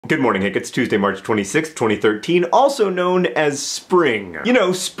Good morning, Hank. It's Tuesday, March 26th, 2013, also known as spring. You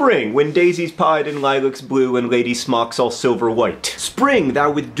know, spring, when daisies pied and lilacs blue and lady smocks all silver white. Spring,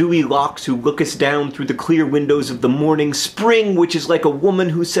 thou with dewy locks who lookest down through the clear windows of the morning. Spring, which is like a woman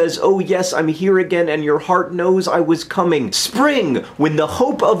who says, oh yes, I'm here again and your heart knows I was coming. Spring, when the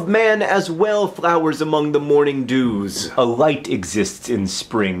hope of man as well flowers among the morning dews. A light exists in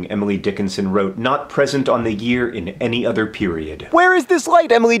spring, Emily Dickinson wrote, not present on the year in any other period. Where is this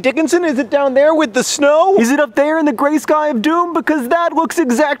light, Emily Dickinson? Is it down there with the snow? Is it up there in the gray sky of doom? Because that looks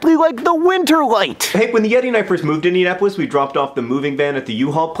exactly like the winter light. Hey, when the Yeti and I first moved to Indianapolis, we dropped off the moving van at the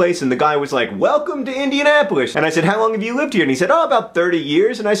U-Haul place, and the guy was like, welcome to Indianapolis. And I said, how long have you lived here? And he said, oh, about 30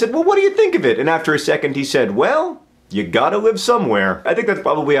 years. And I said, well, what do you think of it? And after a second, he said, well, you gotta live somewhere. I think that's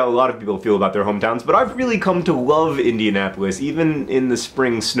probably how a lot of people feel about their hometowns, but I've really come to love Indianapolis, even in the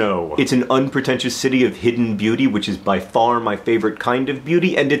spring snow. It's an unpretentious city of hidden beauty, which is by far my favorite kind of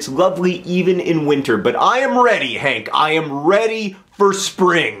beauty, and it's lovely even in winter. But I am ready, Hank. I am ready for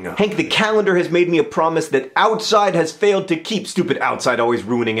spring. Hank, the calendar has made me a promise that outside has failed to keep. Stupid outside always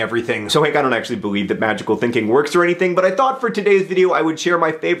ruining everything. So Hank, I don't actually believe that magical thinking works or anything, but I thought for today's video I would share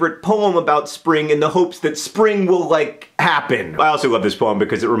my favorite poem about spring in the hopes that spring will, like, happen. I also love this poem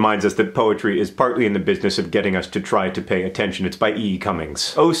because it reminds us that poetry is partly in the business of getting us to try to pay attention. It's by E.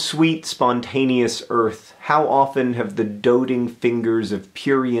 Cummings. Oh sweet, spontaneous earth, how often have the doting fingers of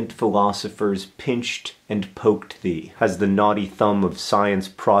prurient philosophers pinched and poked thee? Has the naughty thumb of science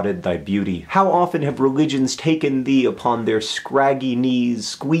prodded thy beauty? How often have religions taken thee upon their scraggy knees,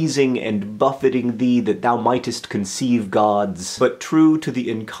 squeezing and buffeting thee that thou mightest conceive gods? But true to the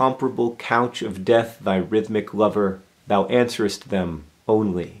incomparable couch of death, thy rhythmic lover, thou answerest them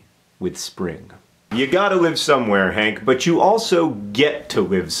only with spring. You gotta live somewhere, Hank, but you also get to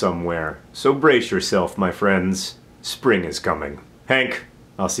live somewhere. So brace yourself, my friends. Spring is coming. Hank,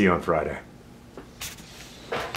 I'll see you on Friday.